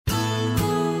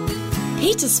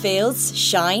Petersfield's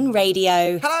Shine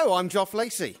Radio. Hello, I'm Joff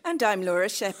Lacey. And I'm Laura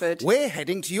Shepherd. We're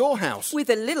heading to your house. With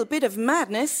a little bit of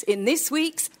madness in this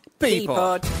week's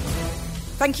Peapod.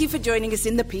 Thank you for joining us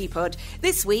in the Peapod.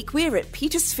 This week we're at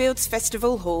Petersfield's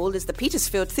Festival Hall as the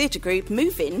Petersfield Theatre Group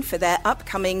move in for their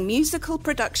upcoming musical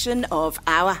production of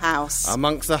Our House.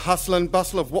 Amongst the hustle and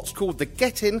bustle of what's called the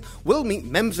Get-In, we'll meet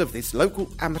members of this local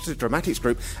amateur dramatics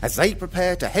group as they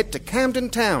prepare to head to Camden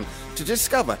Town to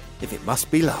discover if it must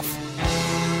be love.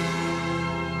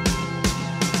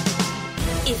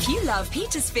 If you love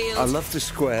Petersfield, I love the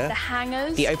square. The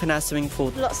hangers. The open air swimming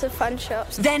pool. Lots of fun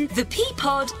shops. then the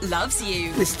Peapod loves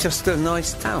you. It's just a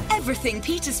nice town. Everything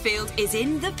Petersfield is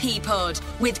in the Peapod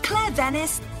with Claire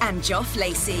Venice and Joff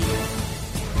Lacey.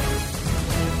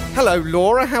 Hello,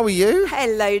 Laura, how are you?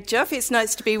 Hello, Geoff. It's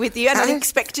nice to be with you and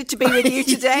unexpected to be with you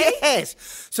today. Yes.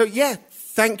 So,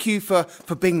 thank you for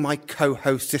being my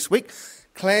co-host this week.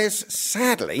 Claire's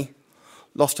sadly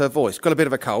lost her voice, got a bit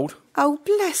of a cold. Oh,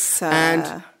 bless her.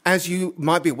 And as you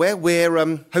might be aware,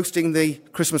 we're hosting the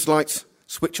Christmas Lights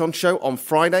Switch On show on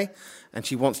Friday, and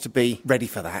she wants to be ready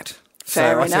for that.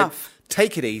 Fair so I enough. said,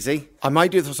 take it easy. I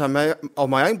might do this on my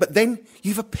own, but then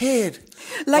you've appeared.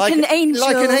 Like an angel.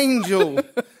 Like an angel.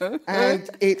 And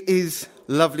it is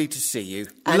lovely to see you.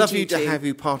 And lovely you to too. have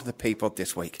you part of the Peapod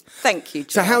this week. Thank you,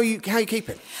 Geoff. So how are you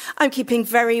keeping? I'm keeping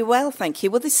very well, thank you.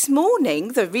 Well, this morning,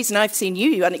 the reason I've seen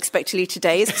you unexpectedly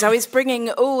today is because I was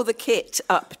bringing all the kit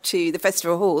up to the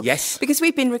Festival Hall. Yes. Because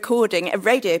we've been recording a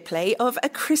radio play of A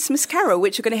Christmas Carol,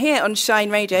 which we're going to hear on Shine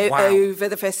Radio Wow. over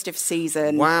the festive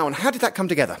season. Wow, and how did that come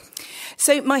together?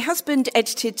 So my husband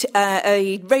edited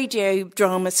a radio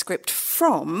drama script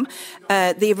from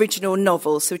the original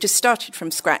novel. So we just started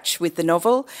from scratch with the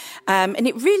novel. And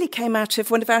it really came out of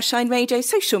one of our Shine Radio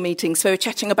social meetings. So we were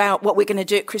chatting about what we're going to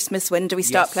do at Christmas, when do we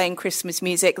start Yes. playing Christmas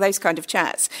music, those kind of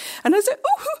chats. And I was like,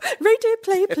 oh, radio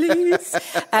play,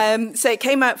 please. So it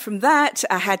came out from that.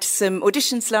 I had some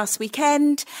auditions last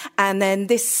weekend. And then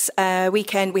this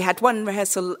weekend we had one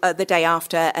rehearsal the day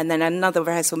after and then another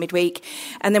rehearsal midweek.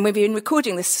 And then we've been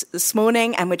recording this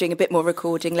morning, and we're doing a bit more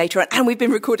recording later on. And we've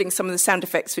been recording some of the sound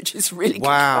effects, which is really good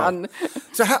fun.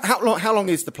 So how long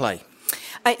is the play?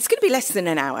 It's going to be less than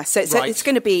an hour. So it's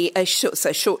going to be a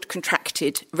short,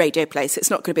 contracted radio play. So it's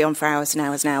not going to be on for hours and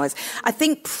hours and hours. I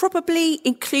think probably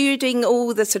including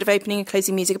all the sort of opening and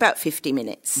closing music, about 50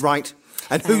 minutes. Right.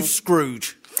 And who's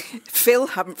Scrooge? Phil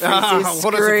Humphries is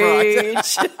what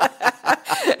Scrooge.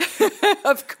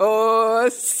 Of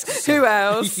course. Who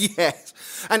else? Yes.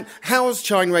 And how's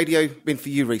Shine Radio been for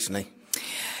you recently?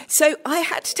 So I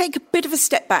had to take a bit of a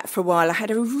step back for a while. I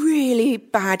had a really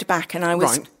bad back and I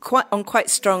was Right. quite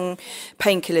strong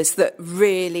painkillers that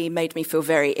really made me feel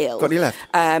very ill. Got any left?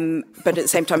 But at the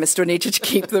same time, I still needed to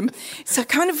keep them. So I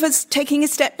kind of was taking a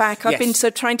step back. I've Yes. been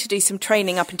sort of trying to do some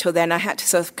training up until then. I had to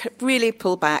sort of really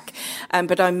pull back.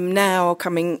 But I'm now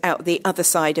coming out the other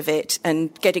side of it and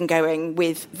getting going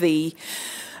with the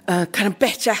kind of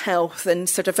better health and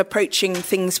sort of approaching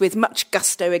things with much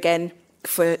gusto again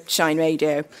for Shine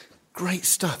Radio. Great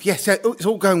stuff. Yes, it's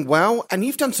all going well. And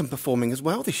you've done some performing as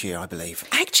well this year, I believe.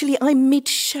 Actually, I'm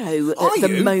mid-show Are at the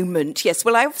you? moment. Yes,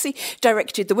 well, I obviously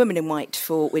directed The Woman in White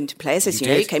for Winter Players, as You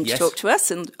you know, did, you came yes. to talk to us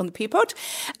on the Peapod.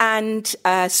 And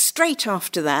straight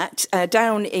after that,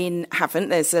 down in Havant,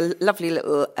 there's a lovely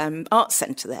little art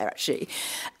centre there, actually,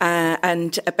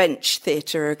 and a bench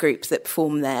theatre, a group that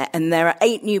perform there. And there are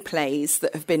 8 new plays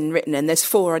that have been written, and there's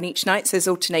 4 on each night, so there's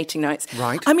alternating nights.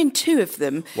 Right. I'm in 2 of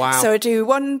them. Wow. So I do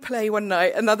one play one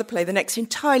night, another play the next,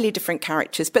 entirely different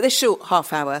characters, but they're short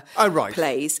half-hour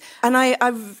plays. And I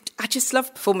just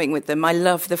love performing with them. I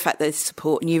love the fact that they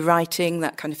support new writing,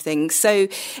 that kind of thing. So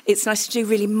it's nice to do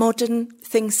really modern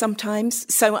things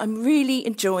sometimes. So I'm really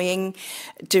enjoying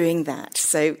doing that.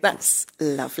 So that's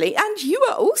lovely. And you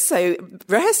are also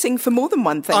rehearsing for more than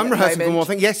one thing. I'm at the rehearsing for moment. more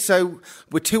things. Yes, so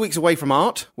we're 2 weeks away from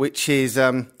Art, which is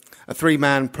a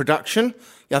 3-man production.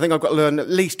 Yeah, I think I've got to learn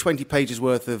at least 20 pages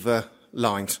worth of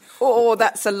lines. Oh,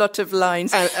 that's a lot of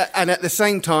lines. And at the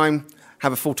same time,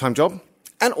 have a full-time job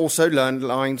and also learn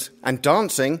lines and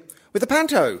dancing with a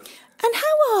panto. And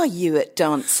how are you at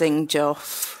dancing,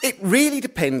 Joff? It really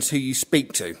depends who you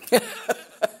speak to.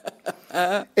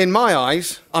 In my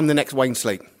eyes, I'm the next Wayne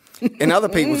Sleep. In other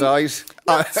people's eyes...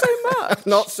 Not so much.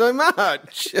 Not so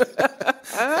much.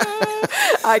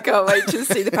 I can't wait to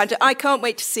see the panto. I can't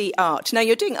wait to see Art. Now,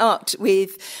 you're doing Art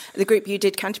with the group you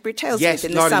did Canterbury Tales Yes,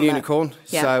 with in the Lion summer. and Unicorn.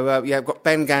 Yeah. So, I've got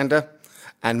Ben Gander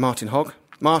and Martin Hogg.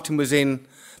 Martin was in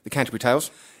the Canterbury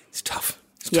Tales. It's tough.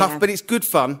 It's tough, but it's good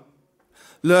fun.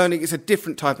 Learning, it's a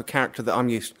different type of character that I'm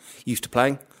used to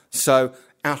playing. So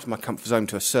out of my comfort zone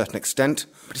to a certain extent,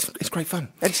 but it's great fun.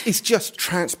 It's just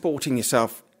transporting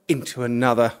yourself into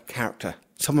another character,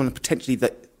 someone potentially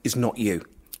that is not you.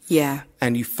 Yeah.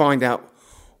 And you find out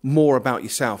more about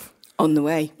yourself. On the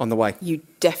way. On the way. You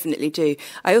definitely do.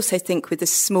 I also think with a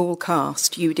small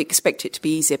cast, you would expect it to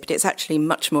be easier, but it's actually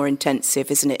much more intensive,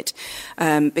 isn't it?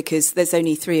 Because there's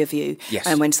only 3 of you. Yes.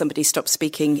 And when somebody stops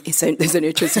speaking, there's only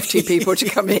a choice of 2 people to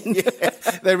come in. Yeah,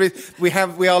 there is. We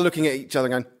are looking at each other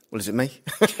going, well, is it me?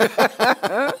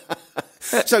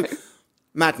 So,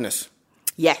 madness.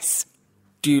 Yes.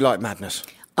 Do you like madness?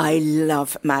 I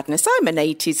love madness. I'm an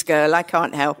 80s girl. I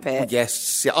can't help it.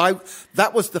 Yes.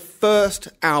 That was the first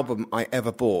album I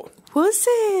ever bought. Was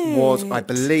it? Was, I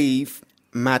believe,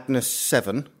 Madness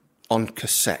 7 on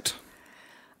cassette.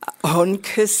 On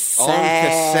cassette. On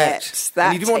cassette.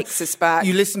 That takes us back.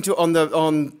 You listen to it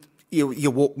on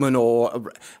your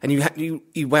Walkman and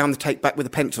you wound the tape back with a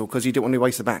pencil because you didn't want to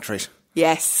waste the batteries.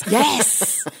 Yes.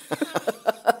 Yes.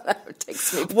 That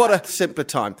takes me back. What a simpler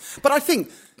time. But I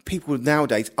think people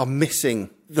nowadays are missing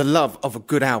the love of a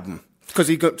good album because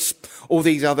you've got all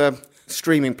these other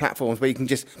streaming platforms where you can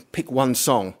just pick one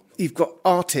song. You've got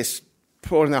artists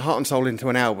pouring their heart and soul into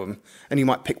an album and you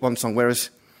might pick one song,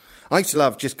 whereas I used to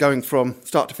love just going from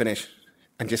start to finish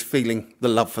and just feeling the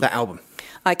love for that album.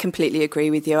 I completely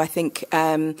agree with you. I think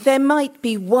there might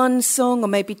be one song or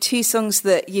maybe 2 songs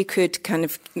that you could kind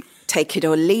of take it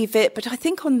or leave it, but I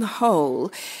think on the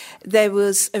whole there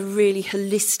was a really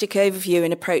holistic overview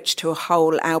and approach to a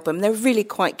whole album. They're really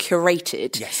quite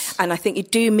curated. Yes. And I think you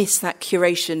do miss that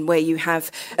curation where you have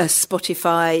a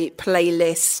Spotify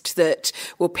playlist that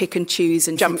will pick and choose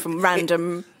and jump from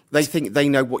random... They think they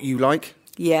know what you like.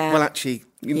 Yeah. Well, actually,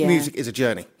 music is a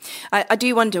journey. I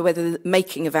do wonder whether the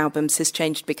making of albums has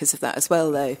changed because of that as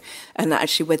well, though. And that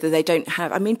actually whether they don't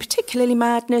have... I mean, particularly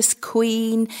Madness,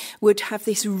 Queen would have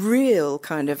this real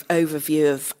kind of overview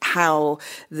of how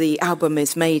the album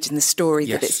is made and the story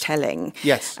that it's telling.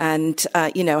 Yes. And,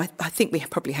 I think we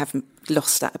probably have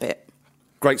lost that a bit.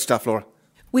 Great stuff, Laura.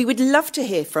 We would love to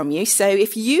hear from you, so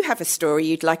if you have a story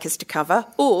you'd like us to cover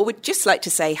or would just like to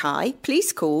say hi,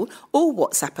 please call or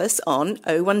WhatsApp us on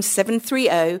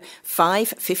 01730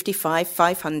 555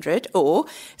 500 or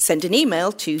send an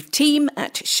email to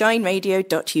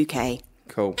team@shineradio.uk.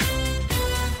 Cool.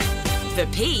 The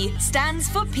P stands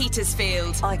for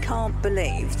Petersfield. I can't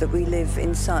believe that we live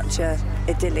in such a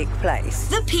idyllic place.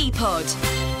 The P-Pod.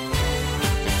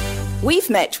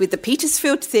 We've met with the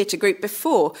Petersfield Theatre Group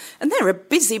before, and they're a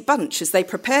busy bunch as they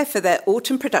prepare for their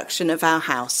autumn production of Our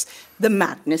House, the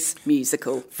Madness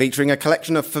musical. Featuring a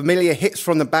collection of familiar hits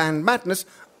from the band Madness,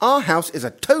 Our House is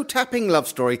a toe-tapping love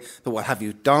story that will have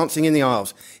you dancing in the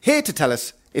aisles. Here to tell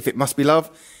us if it must be love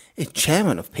is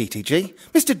Chairman of PTG,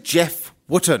 Mr. Jeff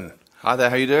Wootton. Hi there,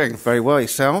 how are you doing? Very well,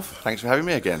 yourself? Thanks for having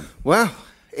me again. Well,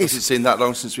 it's been that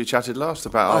long since we chatted last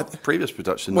about our previous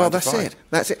production. Well, 95.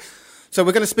 That's it. So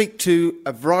we're going to speak to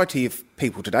a variety of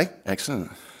people today.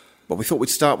 Excellent. But we thought we'd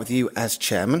start with you as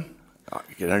chairman.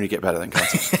 You can only get better than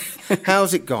can't.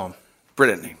 How's it gone?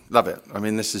 Brilliantly, love it. I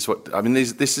mean, this is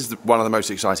one of the most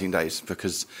exciting days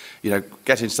because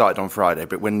getting started on Friday,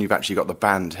 but when you've actually got the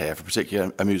band here for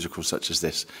particularly a musical such as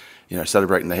this,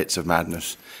 celebrating the hits of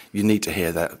Madness, you need to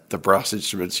hear the brass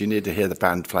instruments. You need to hear the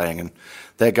band playing, and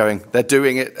they're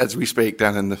doing it as we speak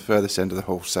down in the furthest end of the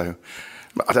hall. So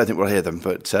I don't think we'll hear them,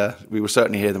 but we will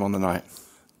certainly hear them on the night.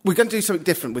 We're going to do something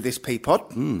different with this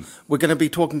P-Pod. We're going to be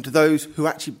talking to those who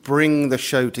actually bring the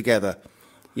show together.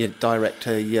 Your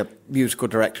director, your musical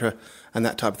director, and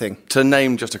that type of thing. To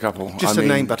name just a couple.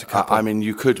 Name but a couple. I mean,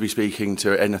 you could be speaking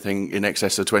to anything in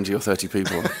excess of 20 or 30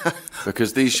 people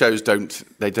because these shows don't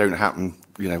happen,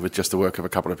 with just the work of a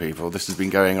couple of people. This has been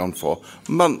going on for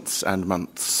months and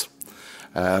months.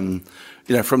 From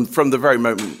the very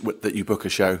moment that you book a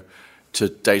show to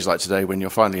days like today when you're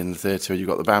finally in the theatre, you've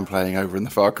got the band playing over in the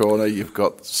far corner, you've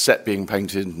got set being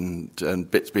painted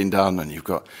and bits being done, and you've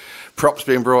got props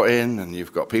being brought in, and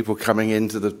you've got people coming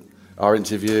into our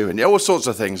interview, and all sorts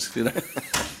of things.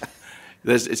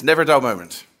 It's never a dull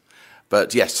moment.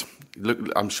 But yes, look,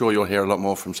 I'm sure you'll hear a lot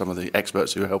more from some of the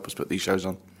experts who help us put these shows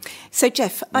on. So,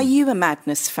 Jeff, are you a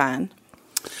Madness fan?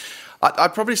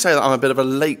 I'd probably say that I'm a bit of a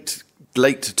late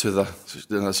to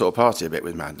the sort of party a bit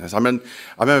with Madness. I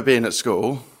remember being at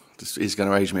school, this is going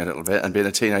to age me a little bit, and being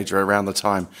a teenager around the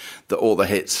time that all the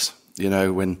hits,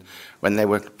 when they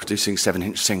were producing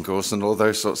 7-inch singles and all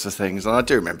those sorts of things. And I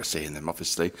do remember seeing them,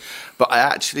 obviously. But I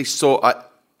actually I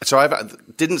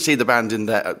didn't see the band in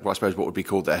their, I suppose what would be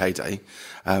called their heyday,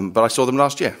 but I saw them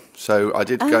last year. So I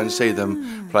did go and see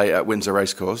them play at Windsor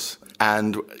Racecourse.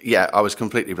 And, yeah, I was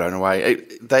completely blown away.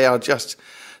 They are just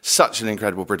such an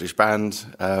incredible British band.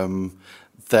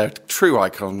 They're true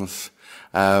icons.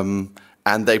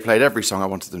 And they played every song I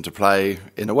wanted them to play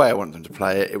in a way I wanted them to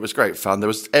play it. It was great fun.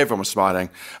 Everyone was smiling.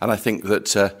 And I think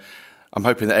that I'm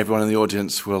hoping that everyone in the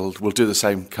audience will do the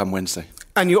same come Wednesday.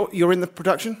 And you're in the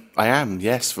production? I am,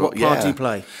 yes. What part do you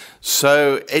play?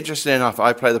 So, interestingly enough,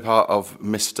 I play the part of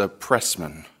Mr.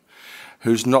 Pressman,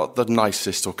 who's not the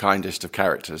nicest or kindest of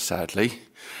characters, sadly.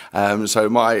 So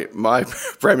my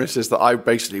premise is that I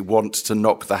basically want to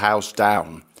knock the house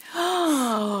down.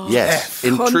 Yes,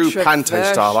 in true Panto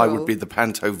style, I would be the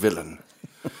Panto villain.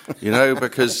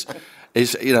 Because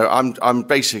I'm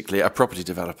basically a property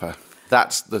developer.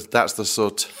 That's the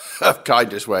sort of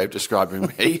kindest way of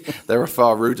describing me. There are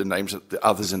far ruder names that the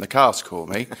others in the cast call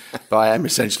me, but I am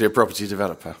essentially a property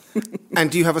developer.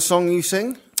 And do you have a song you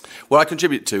sing? Well, I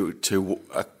contribute to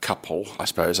a couple, I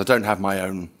suppose. I don't have my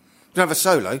own. You don't have a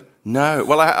solo? No.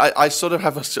 Well, I sort of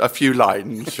have a few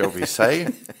lines, shall we say.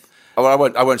 Well,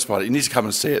 I won't spoil it. You need to come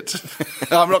and see it.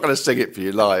 I'm not going to sing it for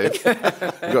you live. You've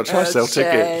got to try to sell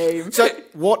tickets. So,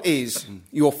 what is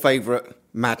your favourite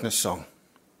Madness song?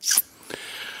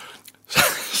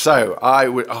 So,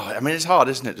 it's hard,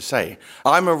 isn't it, to say?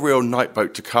 I'm a real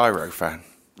Nightboat to Cairo fan.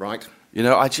 Right.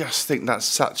 I just think that's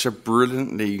such a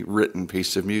brilliantly written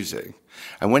piece of music.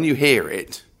 And when you hear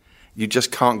it, you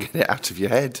just can't get it out of your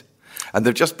head. And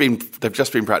they've just been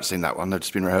practicing that one. They've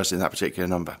just been rehearsing that particular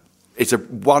number. It's a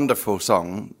wonderful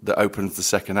song that opens the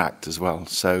second act as well.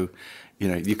 So,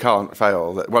 you can't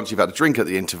fail. That once you've had a drink at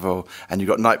the interval and you've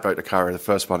got Nightboat to Cairo, the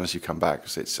first one as you come back.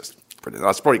 So it's just brilliant.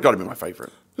 That's probably got to be my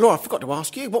favourite. Laura, I forgot to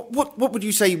ask you. What would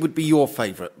you say would be your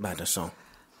favourite Madness song?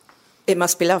 It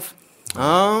Must Be Love.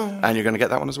 Oh. And you're going to get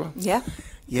that one as well? Yeah.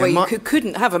 Yeah, well, you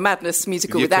couldn't have a Madness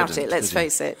musical without it, let's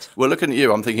face it. Well, looking at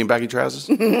you, I'm thinking baggy trousers.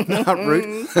 Not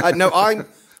rude. No, I'm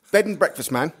Bed and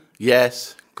Breakfast Man.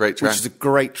 Yes, great track. Which is a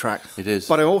great track. It is.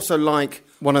 But I also like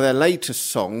one of their latest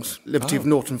songs, Liberty of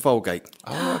Norton Folgate.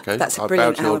 Oh, okay. That's a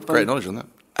brilliant I bow to your album. great knowledge on that.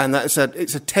 And it's a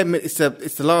 10-minute.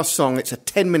 It's the last song. It's a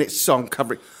 10-minute song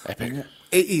covering. Epic.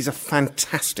 It is a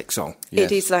fantastic song.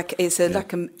 Yes. It is like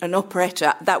an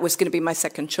operetta. That was going to be my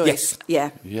second choice. Yes.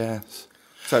 Yeah. Yes.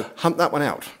 So hunt that one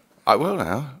out. I will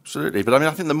now, absolutely. But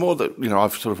I think the more that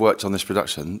I've sort of worked on this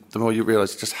production, the more you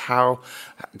realise just how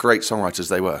great songwriters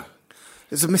they were.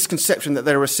 There's a misconception that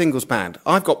they're a singles band.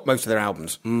 I've got most of their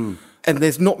albums, and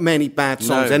there's not many bad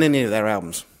songs in any of their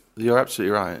albums. You're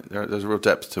absolutely right. There's a real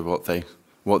depth to what they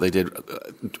did,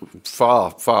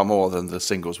 far more than the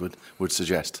singles would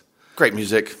suggest. Great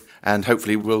music, and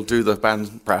hopefully we'll do the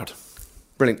band proud.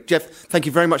 Brilliant. Jeff, thank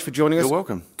you very much for joining us. You're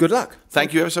welcome. Good luck.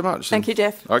 Thank you ever so much. Thank you,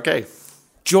 Jeff. Okay.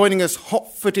 Joining us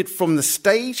hot-footed from the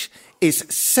stage is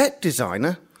set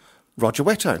designer Roger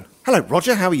Wetone. Hello,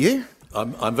 Roger. How are you?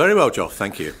 I'm very well, Joff.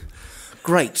 Thank you.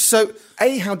 Great. So,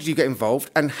 A, how did you get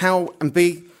involved? And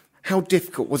B, how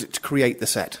difficult was it to create the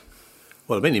set?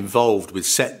 Well, I've been involved with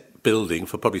set building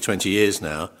for probably 20 years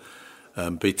now.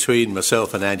 Between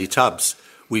myself and Andy Tubbs,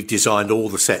 we've designed all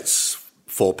the sets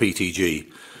for PTG.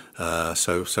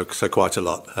 So quite a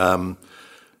lot. That's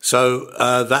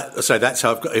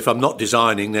how if I'm not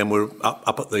designing, then we're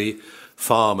up at the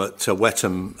farm at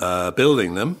Wetham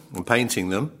building them and painting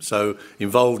them. So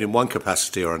involved in one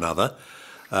capacity or another.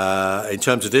 In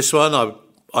terms of this one,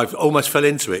 I've almost fell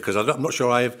into it because I'm not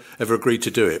sure I've ever agreed to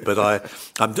do it, but I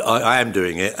am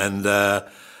doing it, and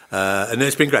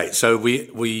it's been great. So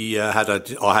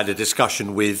I had a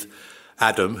discussion with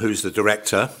Adam, who's the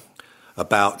director,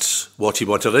 about what he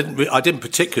wanted. I didn't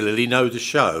particularly know the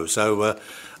show, so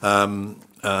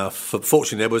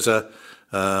fortunately there was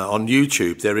on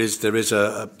YouTube there is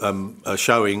a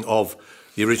showing of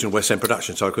the original West End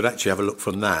production, so I could actually have a look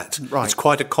from that. Right. It's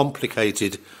quite a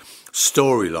complicated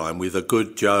storyline with a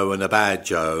good Joe and a bad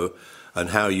Joe, and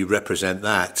how you represent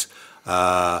that.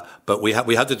 But we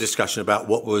had the discussion about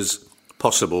what was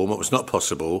possible and what was not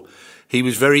possible. He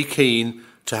was very keen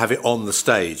to have it on the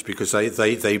stage because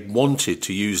they wanted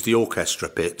to use the orchestra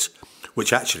pit,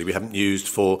 which actually we haven't used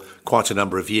for quite a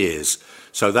number of years.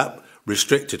 So that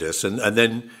restricted us, and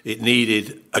then it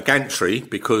needed a gantry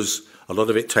because a lot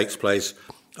of it takes place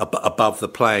above the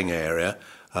playing area.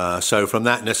 So from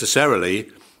that,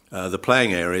 necessarily, the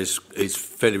playing area is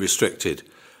fairly restricted.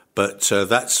 But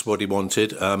that's what he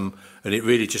wanted, and it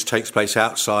really just takes place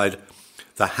outside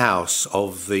the house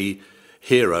of the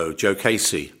hero, Joe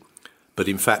Casey. But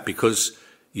in fact, because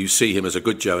you see him as a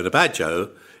good Joe and a bad Joe,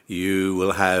 you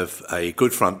will have a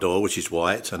good front door, which is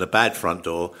white, and a bad front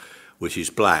door, which is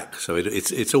black. So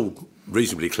it's all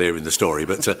reasonably clear in the story,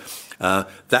 but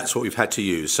that's what we've had to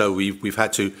use. So we've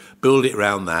had to build it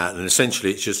around that, and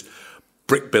essentially it's just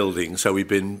brick building, so we've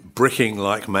been bricking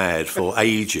like mad for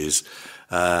ages,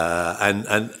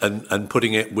 and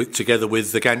putting it together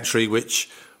with the gantry, which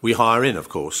we hire in, of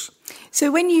course.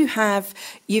 So when you've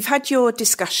had your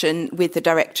discussion with the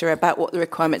director about what the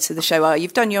requirements of the show are,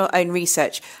 you've done your own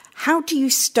research. How do you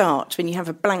start when you have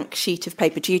a blank sheet of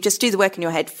paper? Do you just do the work in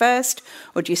your head first,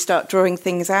 or do you start drawing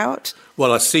things out?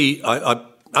 Well, I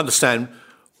understand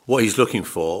what he's looking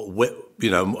for,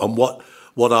 and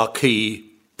what are key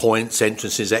points,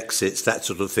 entrances, exits, that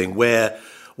sort of thing, where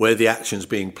the action's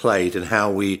being played and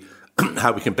how we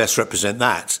can best represent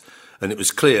that. And it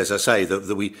was clear, as I say,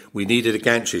 that we needed a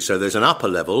gantry. So there's an upper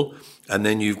level, and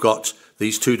then you've got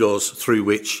these two doors through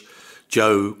which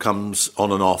Joe comes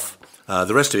on and off.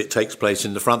 The rest of it takes place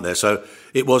in the front there. So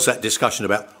it was that discussion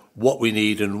about what we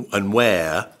need and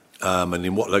where, and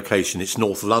in what location. It's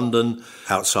North London,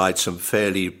 outside some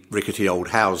fairly rickety old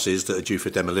houses that are due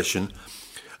for demolition.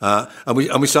 And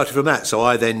we started from that. So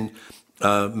I then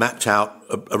mapped out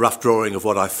a rough drawing of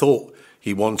what I thought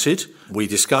he wanted. We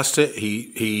discussed it.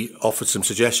 He offered some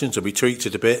suggestions, and we tweaked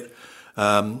it a bit.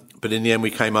 But in the end, we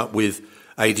came up with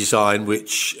a design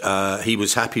which he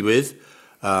was happy with.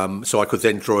 So I could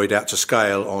then draw it out to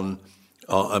scale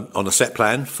on a set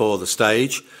plan for the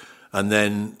stage, and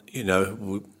then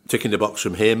ticking the box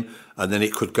from him, and then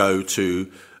it could go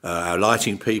to our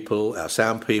lighting people, our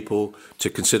sound people,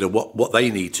 to consider what they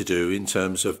need to do in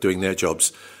terms of doing their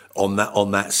jobs on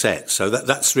that set. So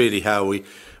that's really how we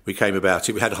came about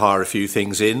it. We had to hire a few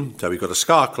things in. So we've got a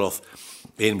scar cloth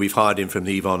in. We've hired in from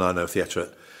the Yvonne Arnaud Theatre at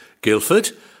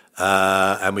Guildford.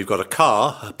 And we've got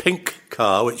a pink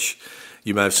car, which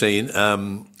you may have seen,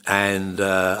 and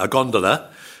a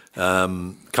gondola.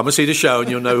 Come and see the show and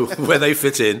you'll know where they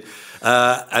fit in.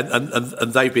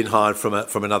 And they've been hired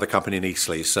from another company in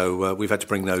Eastleigh. So we've had to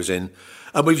bring those in.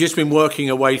 And we've just been working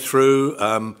our way through.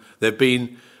 There've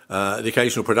been the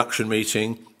occasional production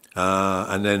meeting.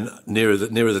 And then nearer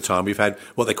the time, we've had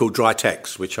what they call dry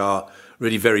techs, which are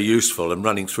really very useful and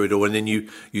running through it all. And then you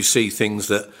see things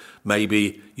that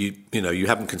maybe you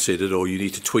haven't considered or you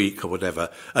need to tweak or whatever.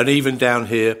 And even down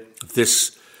here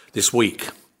this week,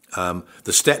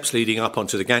 the steps leading up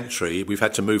onto the gantry, we've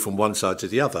had to move from one side to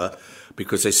the other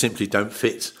because they simply don't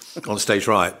fit on stage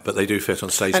right, but they do fit on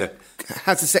stage there.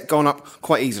 Has the set gone up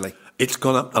quite easily? It's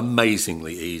gone up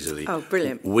amazingly easily. Oh,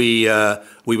 brilliant. We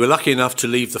were lucky enough to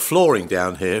leave the flooring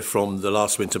down here from the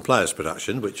last Winton Players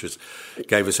production, which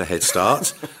gave us a head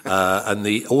start.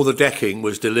 And all the decking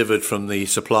was delivered from the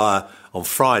supplier on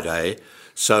Friday,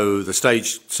 so the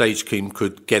stage team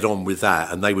could get on with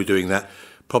that. And they were doing that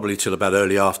probably till about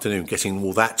early afternoon, getting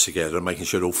all that together and making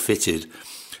sure it all fitted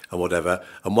and whatever.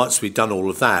 And once we'd done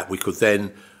all of that, we could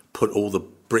then put all the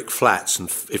brick flats and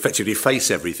effectively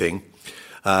face everything.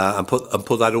 And put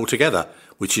that all together,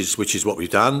 which is what we've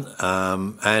done,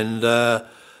 and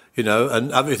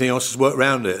everything else has worked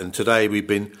around it. And today we've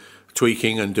been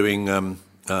tweaking and doing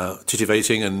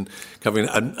titivating and covering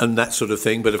and that sort of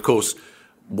thing. But of course,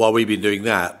 while we've been doing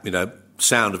that,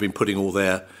 Sound have been putting all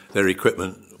their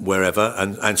equipment wherever,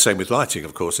 and same with lighting.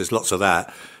 Of course, there's lots of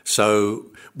that. So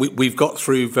we've got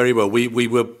through very well. We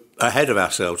were ahead of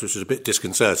ourselves, which was a bit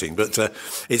disconcerting, but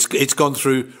it's gone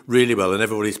through really well, and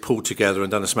everybody's pulled together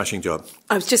and done a smashing job.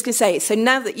 I was just going to say, so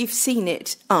now that you've seen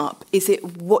it up, is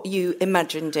it what you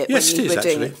imagined it when you were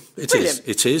doing it? Yes, it is.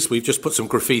 It is. We've just put some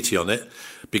graffiti on it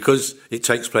because it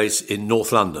takes place in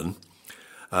North London.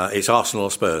 It's Arsenal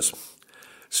or Spurs,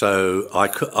 so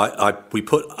we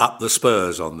put up the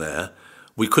Spurs on there.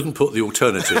 We couldn't put the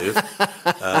alternative.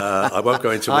 I won't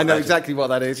go into. I know exactly what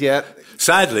that is. Yeah.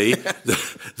 Sadly,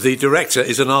 the director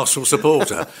is an Arsenal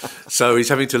supporter, so he's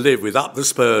having to live with up the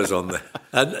Spurs on there.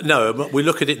 And no, we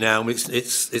look at it now.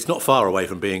 It's not far away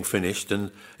from being finished,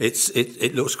 and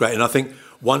it looks great. And I think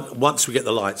once we get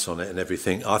the lights on it and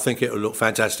everything, I think it will look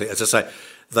fantastic. As I say,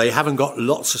 they haven't got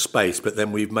lots of space, but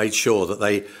then we've made sure that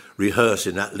they rehearse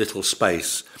in that little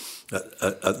space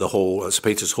at the hall, at St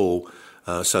Peter's Hall.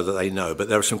 So that they know, but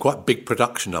there are some quite big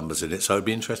production numbers in it, so it'd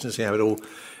be interesting to see how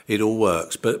it all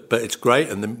works. But it's great,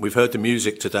 and then we've heard the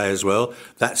music today as well.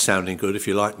 That's sounding good if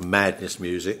you like madness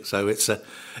music. So it's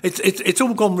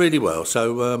all gone really well.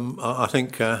 So I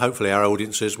think hopefully our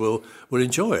audiences will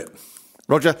enjoy it.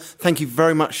 Roger, thank you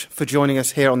very much for joining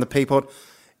us here on the P-Pod.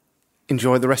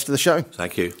 Enjoy the rest of the show.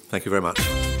 Thank you very much.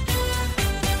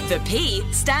 The P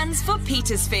stands for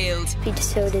Petersfield.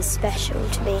 Petersfield is special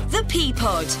to me. The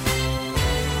P-Pod.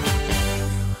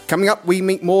 Coming up, we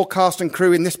meet more cast and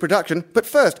crew in this production. But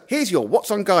first, here's your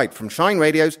What's On guide from Shine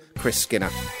Radio's Chris Skinner.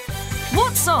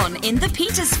 What's on in the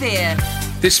Petersphere?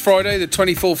 This Friday, the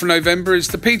 24th of November, is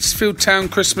the Petersfield Town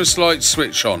Christmas Lights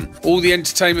Switch On. All the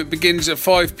entertainment begins at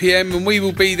 5 p.m, and we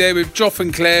will be there with Joff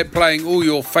and Claire playing all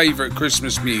your favourite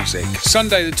Christmas music.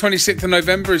 Sunday, the 26th of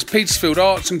November, is Petersfield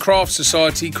Arts and Crafts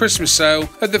Society Christmas Sale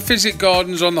at the Physic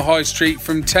Gardens on the High Street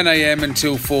from 10 a.m.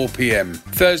 until 4 p.m.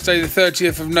 Thursday, the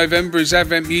 30th of November, is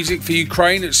Advent Music for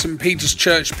Ukraine at St Peter's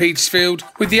Church, Petersfield,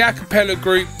 with the a cappella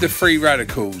group The Free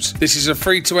Radicals. This is a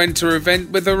free-to-enter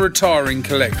event with a retiring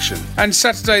collection. And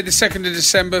Saturday, the 2nd of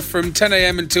December, from 10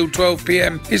 a.m. until 12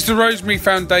 p.m, is the Rosemary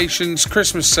Foundation's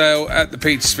Christmas sale at the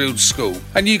Petersfield School.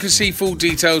 And you can see full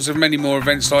details of many more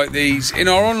events like these in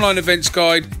our online events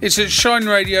guide. It's at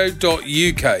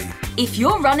shineradio.uk. If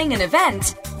you're running an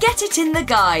event, get it in the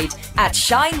guide at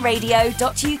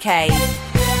shineradio.uk.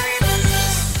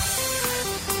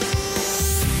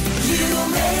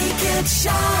 You make it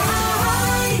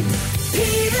shine.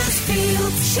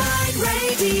 Petersfield Shine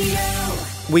Radio.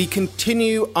 We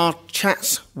continue our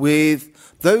chats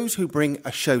with those who bring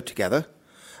a show together,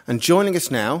 and joining us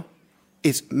now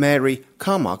is Mary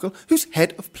Carmichael, who's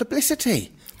head of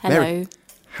publicity. Hello. Mary,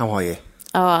 how are you?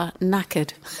 Oh,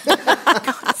 knackered.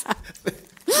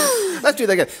 Let's do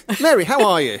that again. Mary, how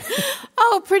are you?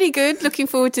 Oh, pretty good. Looking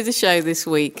forward to the show this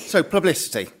week. So,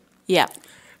 publicity. Yeah.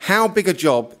 How big a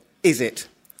job is it?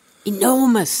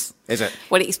 Enormous. Is it?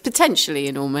 Well, it's potentially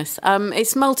enormous.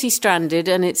 It's multi-stranded,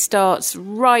 and it starts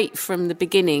right from the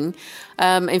beginning.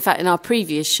 In fact, in our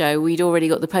previous show, we'd already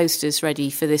got the posters ready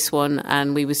for this one,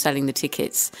 and we were selling the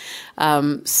tickets.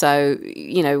 So,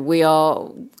 we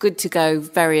are good to go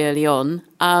very early on.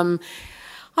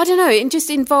 I don't know, it just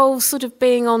involves sort of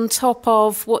being on top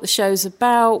of what the show's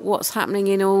about, what's happening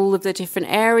in all of the different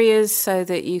areas so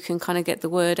that you can kind of get the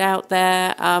word out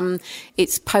there.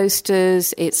 It's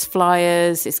posters, it's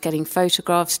flyers, it's getting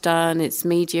photographs done, it's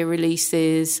media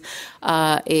releases,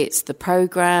 it's the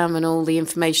programme and all the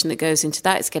information that goes into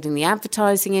that. It's getting the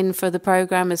advertising in for the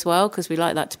programme as well, because we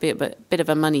like that to be a bit of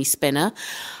a money spinner.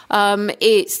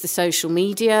 It's the social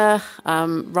media,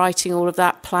 writing all of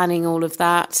that, planning all of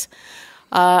that.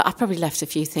 I probably left a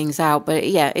few things out, but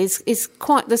yeah, there's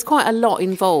quite a lot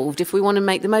involved if we want to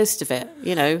make the most of it,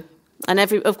 And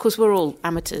of course, we're all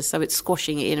amateurs, so it's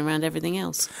squashing it in around everything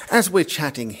else. As we're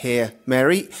chatting here,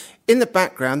 Mary, in the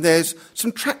background there's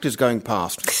some tractors going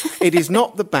past. It is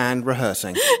not the band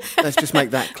rehearsing. Let's just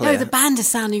make that clear. No, the band are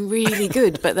sounding really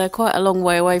good, but they're quite a long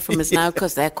way away from us now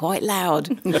because they're quite loud.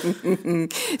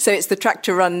 So it's the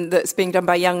tractor run that's being done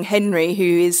by young Henry, who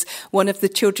is one of the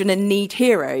Children in Need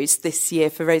heroes this year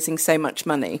for raising so much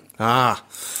money.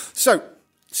 So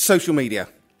social media.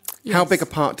 Yes. How big a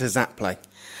part does that play?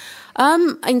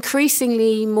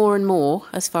 Increasingly more and more,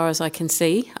 as far as I can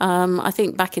see. I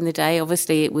think back in the day,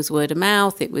 obviously, it was word of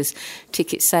mouth, it was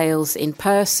ticket sales in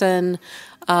person.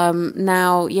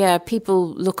 Now,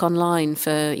 people look online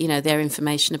for, their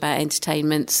information about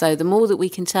entertainment. So the more that we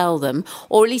can tell them,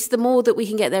 or at least the more that we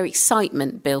can get their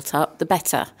excitement built up, the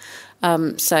better.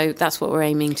 So that's what we're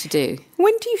aiming to do.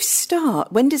 When do you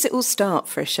start? When does it all start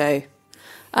for a show?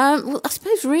 Well, I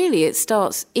suppose really it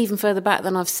starts even further back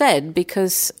than I've said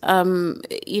because,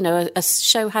 a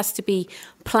show has to be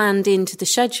planned into the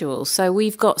schedule. So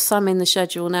we've got some in the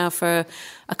schedule now for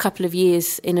a couple of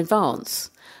years in advance.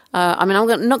 I'm not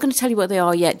going to tell you what they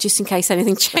are yet, just in case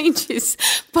anything changes.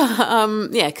 But,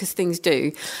 because things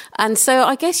do. And so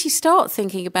I guess you start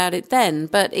thinking about it then.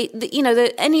 But,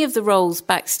 any of the roles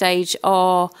backstage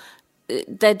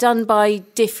they're done by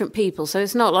different people. So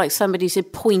it's not like somebody's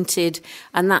appointed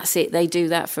and that's it. They do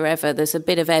that forever. There's a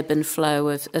bit of ebb and flow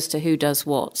as to who does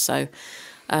what. So,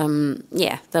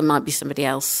 there might be somebody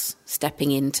else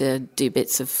stepping in to do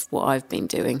bits of what I've been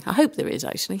doing. I hope there is,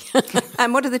 actually.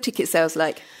 And what are the ticket sales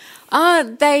like?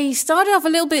 They started off a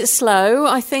little bit slow.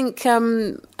 I think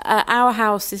Our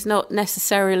House is not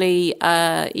necessarily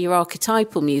your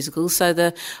archetypal musical,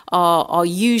 so our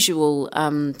usual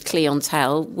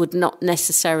clientele would not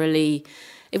necessarily...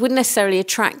 It wouldn't necessarily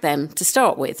attract them to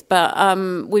start with, but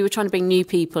we were trying to bring new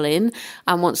people in,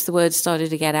 and once the word started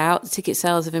to get out, the ticket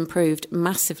sales have improved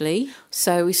massively.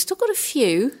 So we've still got a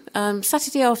few.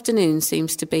 Saturday afternoon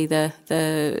seems to be the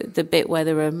bit where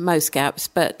there are most gaps,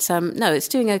 but no, it's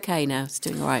doing okay now. It's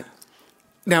doing all right.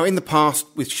 Now, in the past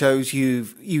with shows,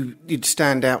 you'd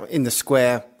stand out in the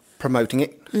square promoting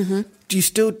it. Mm-hmm. Do you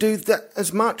still do that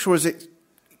as much, or is it?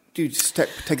 Do you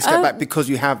take a step back because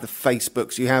you have the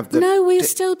Facebooks, you have the... No, we're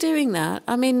still doing that.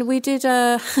 I mean, we did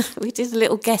a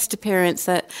little guest appearance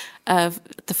at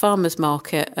the farmers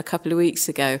market a couple of weeks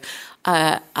ago.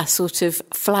 a sort of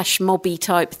flash mobby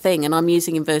type thing, and I'm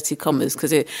using inverted commas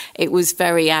because it was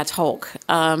very ad hoc.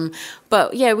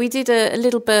 But yeah, we did a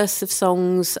little burst of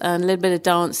songs and a little bit of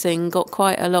dancing, got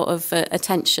quite a lot of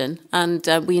attention, and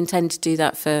we intend to do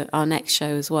that for our next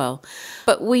show as well.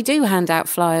 But we do hand out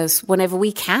flyers whenever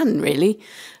we can, really.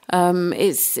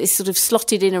 It's sort of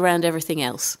slotted in around everything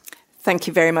else. Thank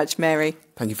you very much, Mary.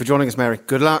 Thank you for joining us, Mary.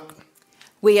 Good luck.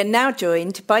 We are now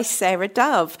joined by Sarah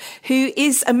Dove, who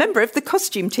is a member of the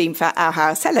costume team for Our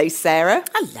House. Hello, Sarah.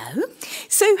 Hello.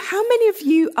 So how many of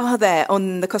you are there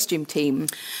on the costume team?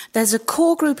 There's a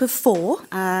core group of 4.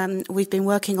 We've been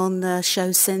working on the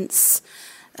show since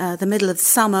the middle of the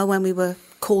summer when we were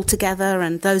called together,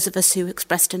 and those of us who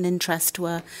expressed an interest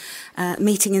were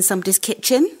meeting in somebody's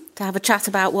kitchen to have a chat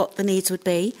about what the needs would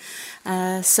be.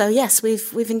 So yes,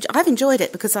 I've enjoyed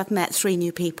it because I've met 3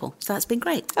 new people. So that's been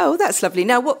great. Oh, that's lovely.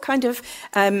 Now, what kind of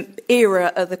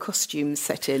era are the costumes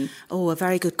set in? Oh, a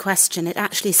very good question. It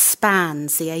actually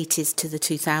spans the 80s to the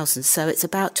 2000s, so it's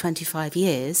about 25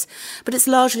 years. But it's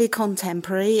largely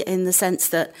contemporary in the sense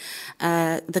that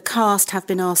the cast have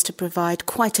been asked to provide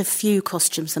quite a few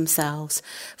costumes themselves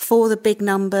for the big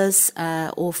numbers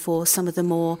or for some of the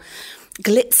more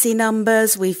glitzy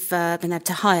numbers. We've been able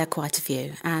to hire quite a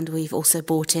few, and we've also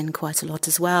bought in quite a lot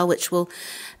as well, which will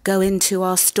go into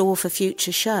our store for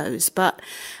future shows. But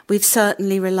we've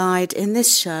certainly relied in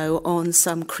this show on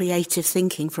some creative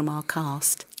thinking from our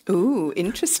cast. Ooh,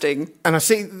 interesting. And I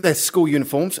see there's school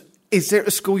uniforms. Is there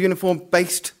a school uniform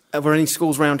based over any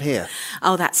schools around here?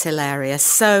 Oh, that's hilarious.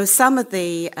 So some of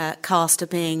the cast are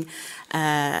being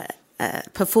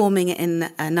performing in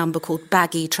a number called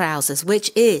Baggy Trousers,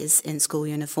 which is in school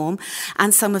uniform,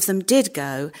 and some of them did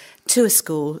go to a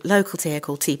school local to here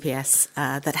called TPS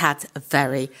that had a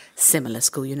very similar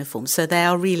school uniform. So they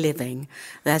are reliving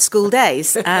their school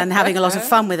days and having a lot of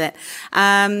fun with it,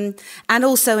 and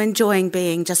also enjoying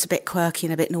being just a bit quirky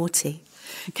and a bit naughty.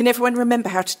 Can everyone remember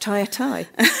how to tie a tie?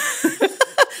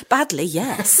 Badly,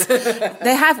 yes.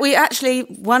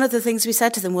 One of the things we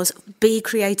said to them was, be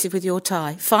creative with your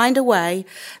tie. Find a way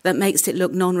that makes it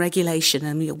look non-regulation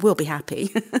and we'll be happy.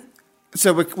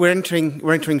 So we're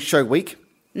entering show week.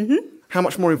 Mm-hmm. How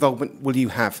much more involvement will you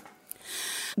have?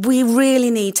 We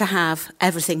really need to have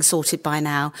everything sorted by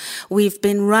now. We've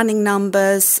been running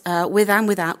numbers with and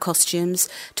without costumes.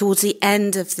 Towards the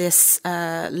end of this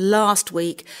last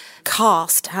week,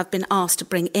 cast have been asked to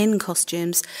bring in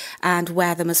costumes and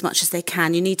wear them as much as they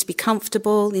can. You need to be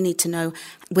comfortable. You need to know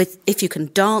if you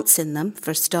can dance in them, for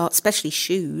a start, especially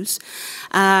shoes.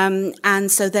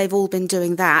 And so they've all been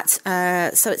doing that.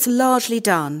 So it's largely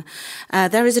done.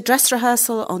 There is a dress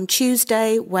rehearsal on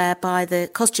Tuesday whereby the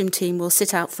costume team will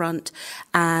sit out front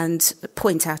and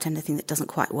point out anything that doesn't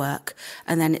quite work.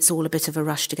 And then it's all a bit of a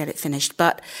rush to get it finished.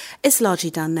 But it's largely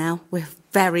done now. We're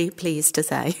very pleased to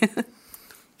say.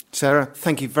 Sarah,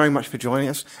 thank you very much for joining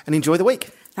us and enjoy the week.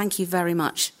 Thank you very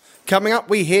much. Coming up,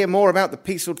 we hear more about the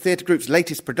Petersfield Theatre Group's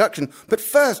latest production. But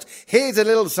first, here's a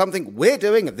little something we're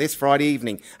doing this Friday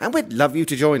evening, and we'd love you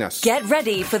to join us. Get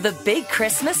ready for the big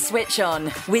Christmas switch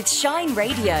on with Shine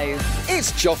Radio.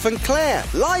 It's Joff and Claire,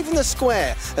 live in the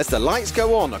square as the lights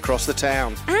go on across the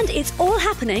town. And it's all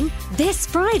happening this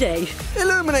Friday.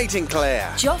 Illuminating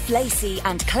Claire. Joff Lacey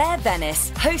and Claire Venice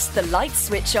host the light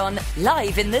switch on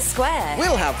live in the square.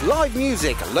 We'll have live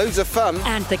music, loads of fun.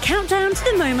 And the countdown to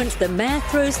the moment the Mayor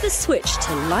throws the switch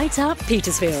to light up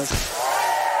Petersfield.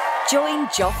 Join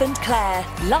Joff and Claire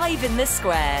live in the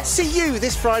square. See you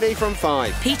this Friday from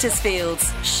 5.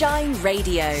 Petersfield's Shine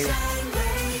Radio.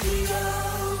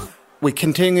 We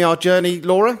continue our journey,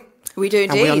 Laura. We do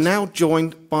indeed. And we are now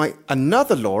joined by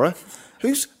another Laura,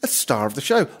 who's a star of the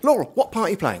show. Laura, what part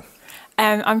are you playing?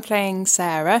 I'm playing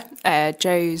Sarah,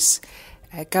 Joe's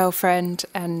girlfriend,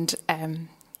 and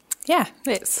yeah,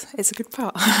 it's a good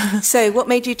part. So what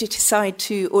made you decide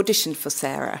to audition for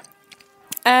Sarah?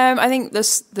 I think the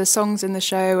songs in the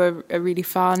show are really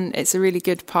fun. It's a really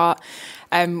good part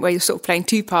where you're sort of playing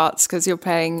 2 parts because you're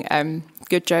playing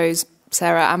good Joe's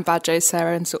Sarah and bad Joe's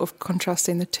Sarah and sort of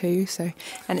contrasting the two. So,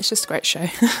 and it's just a great show.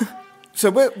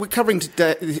 So we're covering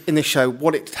today in this show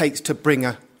what it takes to bring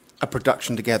a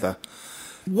production together.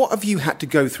 What have you had to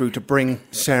go through to bring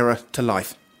Sarah to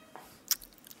life?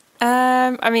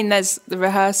 I mean, there's the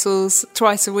rehearsals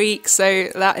twice a week, so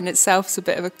that in itself is a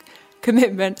bit of a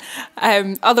commitment.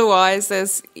 Otherwise,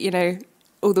 there's,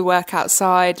 all the work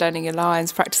outside, learning your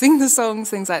lines, practicing the songs,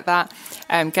 things like that,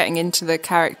 getting into the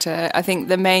character. I think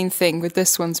the main thing with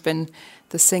this one's been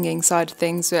the singing side of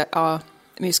things. Our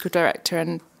musical director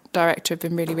and director have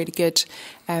been really, really good,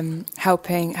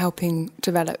 helping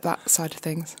develop that side of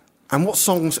things. And what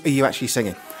songs are you actually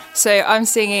singing? So I'm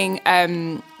singing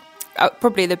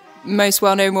probably the most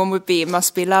well-known one would be It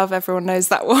Must Be Love. Everyone knows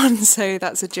that one. So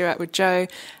that's a duet with Joe.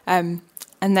 And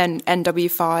then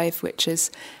NW5, which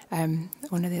is one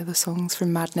of the other songs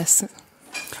from Madness.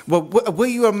 Well, were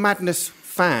you a Madness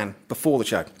fan before the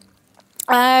show?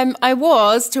 I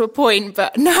was to a point,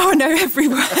 but now I know every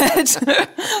word.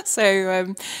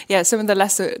 So, some of the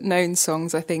lesser-known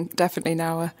songs, I think, definitely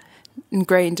now are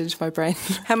ingrained into my brain.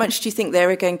 How much do you think there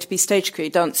are going to be stage crew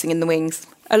dancing in the wings?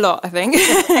 A lot, I think.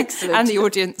 Excellent. And the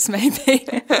audience, maybe.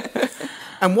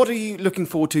 And what are you looking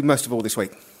forward to most of all this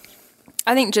week?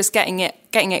 I think just getting it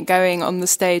going on the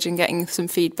stage and getting some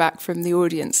feedback from the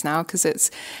audience now, because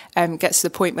it's gets to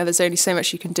the point where there's only so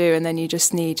much you can do, and then you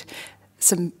just need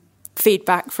some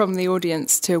feedback from the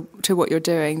audience to what you're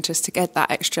doing, just to get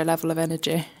that extra level of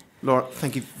energy. Laura,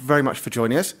 thank you very much for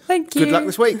joining us. Thank you. Good luck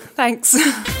this week. Thanks.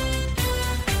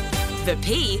 The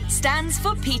P stands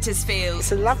for Petersfield.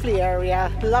 It's a lovely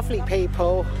area, lovely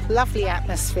people, lovely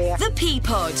atmosphere. The P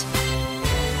Pod.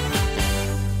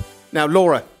 Now,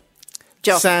 Laura,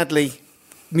 Joff. Sadly,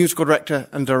 musical director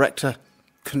and director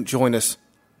couldn't join us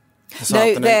this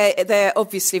afternoon. They're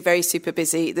obviously very super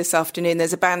busy this afternoon.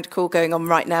 There's a band call going on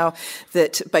right now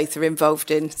that both are involved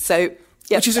in. So,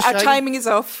 Which is a shame. Our timing is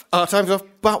off. Our time's off,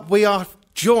 but we are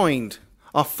joined,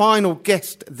 our final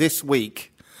guest this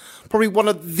week, probably one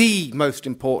of the most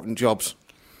important jobs.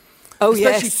 Oh,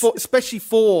 especially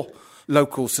for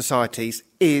local societies,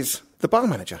 is the bar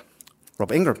manager,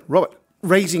 Robert Ingram. Robert,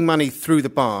 raising money through the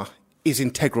bar is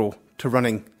integral to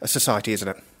running a society, isn't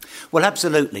it? Well,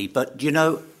 absolutely. But,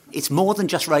 it's more than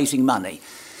just raising money,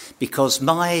 because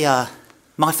my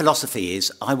philosophy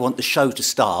is I want the show to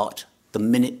start the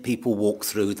minute people walk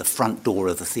through the front door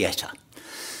of the theatre.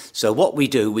 So what we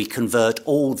do, we convert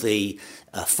all the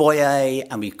foyer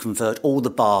and we convert all the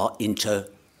bar into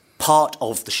part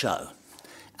of the show.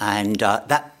 And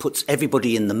that puts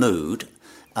everybody in the mood,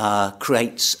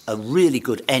 creates a really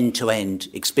good end-to-end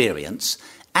experience,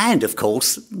 and, of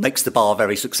course, makes the bar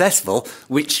very successful,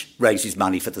 which raises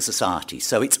money for the society.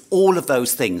 So it's all of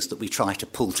those things that we try to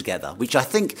pull together, which I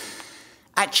think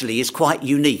actually is quite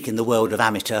unique in the world of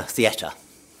amateur theatre.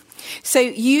 So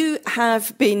you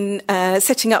have been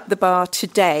setting up the bar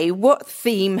today. What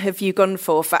theme have you gone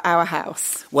for Our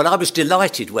House? Well, I was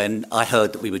delighted when I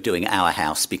heard that we were doing Our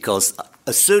House, because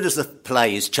as soon as the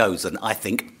play is chosen, I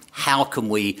think, how can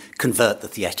we convert the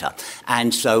theatre?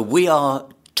 And so we are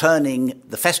turning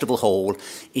the festival hall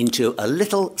into a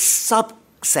little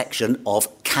subsection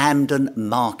of Camden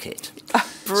Market.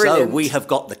 Brilliant. So we have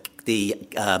got the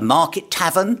Market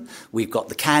Tavern, we've got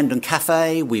the Camden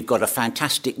Cafe, we've got a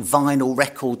fantastic vinyl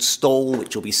record stall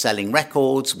which will be selling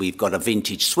records, we've got a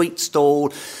vintage sweet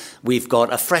stall, we've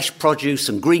got a fresh produce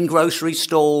and green grocery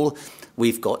stall,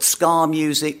 we've got ska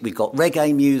music, we've got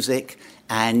reggae music,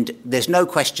 and there's no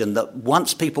question that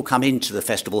once people come into the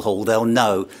festival hall, they'll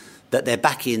know that they're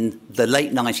back in the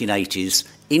late 1980s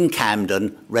in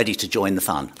Camden, ready to join the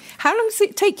fun. How long does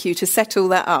it take you to set all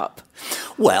that up?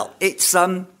 Well, it's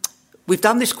we've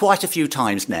done this quite a few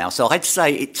times now, so I'd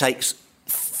say it takes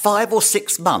 5 or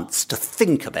 6 months to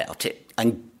think about it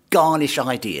and garnish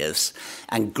ideas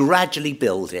and gradually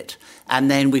build it. And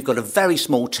then we've got a very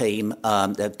small team.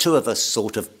 There are 2 of us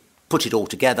sort of put it all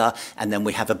together, and then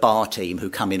we have a bar team who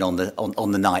come in on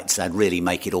the nights and really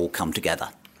make it all come together.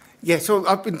 Yeah, so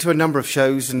I've been to a number of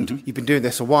shows and you've been doing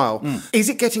this a while. Is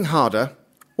it getting harder,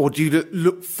 or do you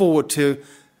look forward to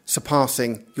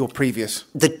surpassing your previous?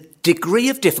 The degree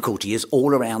of difficulty is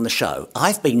all around the show.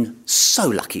 I've been so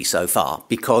lucky so far,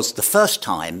 because the first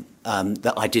time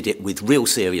that I did it with real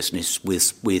seriousness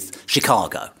was with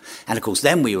Chicago. And, of course,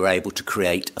 then we were able to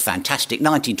create a fantastic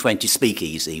 1920s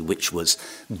speakeasy, which was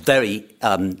very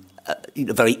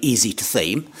easy to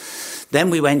theme. Then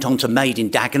we went on to Made in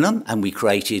Dagenham, and we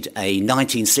created a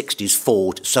 1960s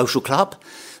Ford social club.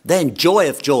 Then, joy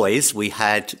of joys, we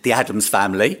had the Addams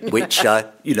Family, which,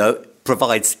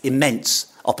 provides immense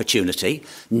opportunity.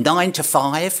 9 to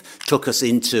 5 took us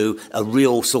into a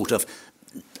real sort of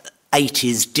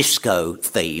 80s disco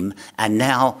theme, and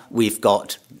now we've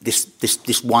got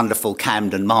this wonderful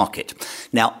Camden Market.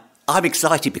 Now, I'm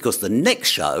excited because the next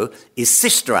show is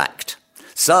Sister Act.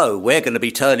 So we're going to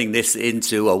be turning this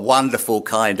into a wonderful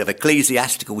kind of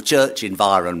ecclesiastical church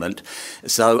environment.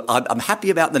 So I'm happy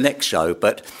about the next show,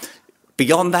 but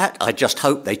beyond that, I just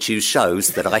hope they choose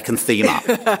shows that I can theme up.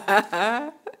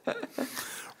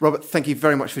 Robert, thank you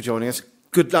very much for joining us.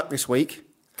 Good luck this week.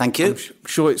 Thank you. I'm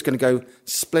sure it's going to go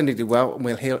splendidly well, and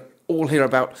we'll all hear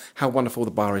about how wonderful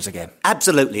the bar is again.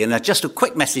 Absolutely. And just a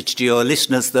quick message to your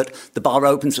listeners that the bar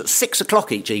opens at 6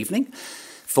 o'clock each evening.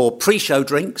 for pre-show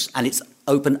drinks, and it's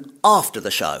open after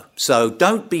the show. So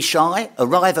don't be shy,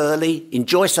 arrive early,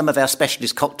 enjoy some of our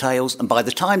specialist cocktails, and by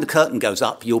the time the curtain goes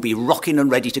up, you'll be rocking and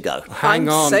ready to go. Hang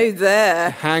on. So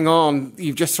there. Hang on.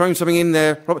 You've just thrown something in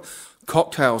there.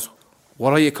 Cocktails.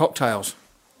 What are your cocktails?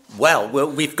 Well,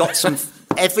 we've got some...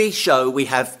 Every show we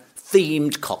have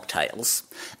themed cocktails.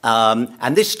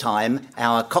 And this time,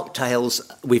 our cocktails,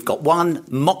 we've got 1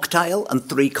 mocktail and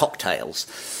 3 cocktails.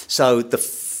 So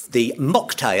the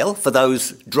mocktail, for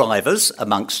those drivers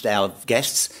amongst our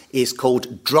guests, is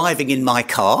called Driving in My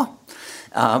Car,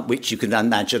 which you can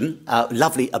imagine,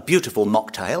 a beautiful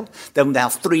mocktail. Then our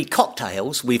 3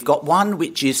 cocktails, we've got one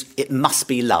which is It Must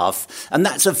Be Love, and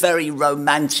that's a very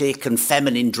romantic and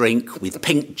feminine drink with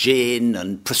pink gin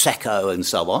and Prosecco and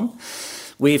so on.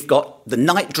 We've got the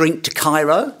Night Drink to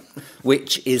Cairo,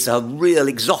 which is a real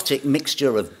exotic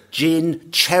mixture of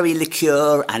gin, cherry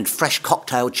liqueur and fresh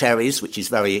cocktail cherries, which is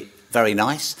very, very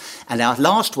nice. And our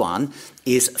last one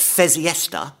is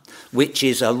Feziesta, which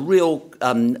is a real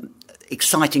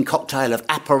exciting cocktail of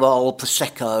Aperol,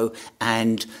 Prosecco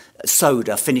and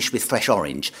soda finished with fresh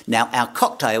orange. Now, our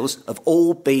cocktails have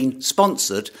all been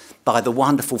sponsored by the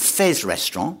wonderful Fez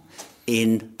restaurant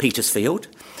in Petersfield,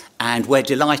 and we're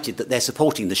delighted that they're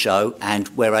supporting the show and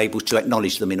we're able to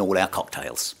acknowledge them in all our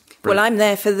cocktails. Well, I'm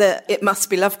there for the It Must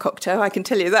Be Love cocktail, I can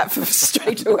tell you that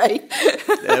straight away.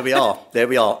 There we are.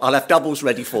 I'll have doubles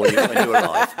ready for you when you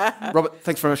arrive. Robert,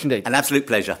 thanks very much indeed. An absolute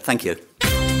pleasure. Thank you.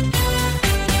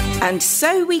 And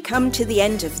so we come to the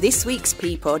end of this week's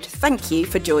Peapod. Thank you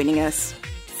for joining us.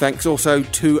 Thanks also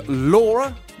to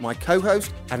Laura, my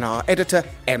co-host, and our editor,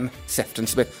 M.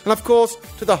 Sefton-Smith. And of course,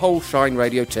 to the whole Shine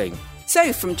Radio team.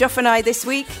 So, from Joff and I this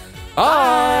week,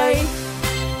 bye!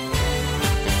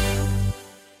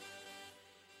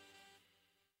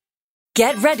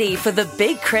 Get ready for the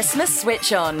big Christmas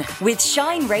switch on with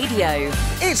Shine Radio.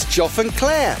 It's Joff and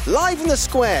Claire, live in the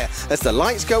square as the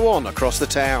lights go on across the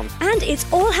town. And it's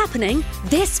all happening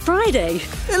this Friday.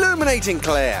 Illuminating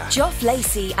Claire. Joff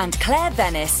Lacey and Claire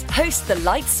Venice host the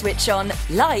light switch on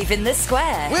live in the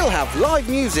square. We'll have live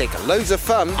music, loads of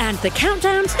fun. And the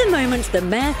countdown to the moment the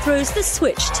mayor throws the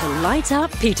switch to light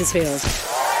up Petersfield.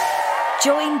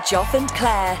 Join Joff and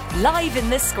Claire live in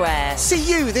the square. See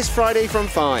you this Friday from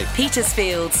 5.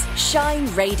 Petersfield's Shine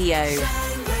Radio.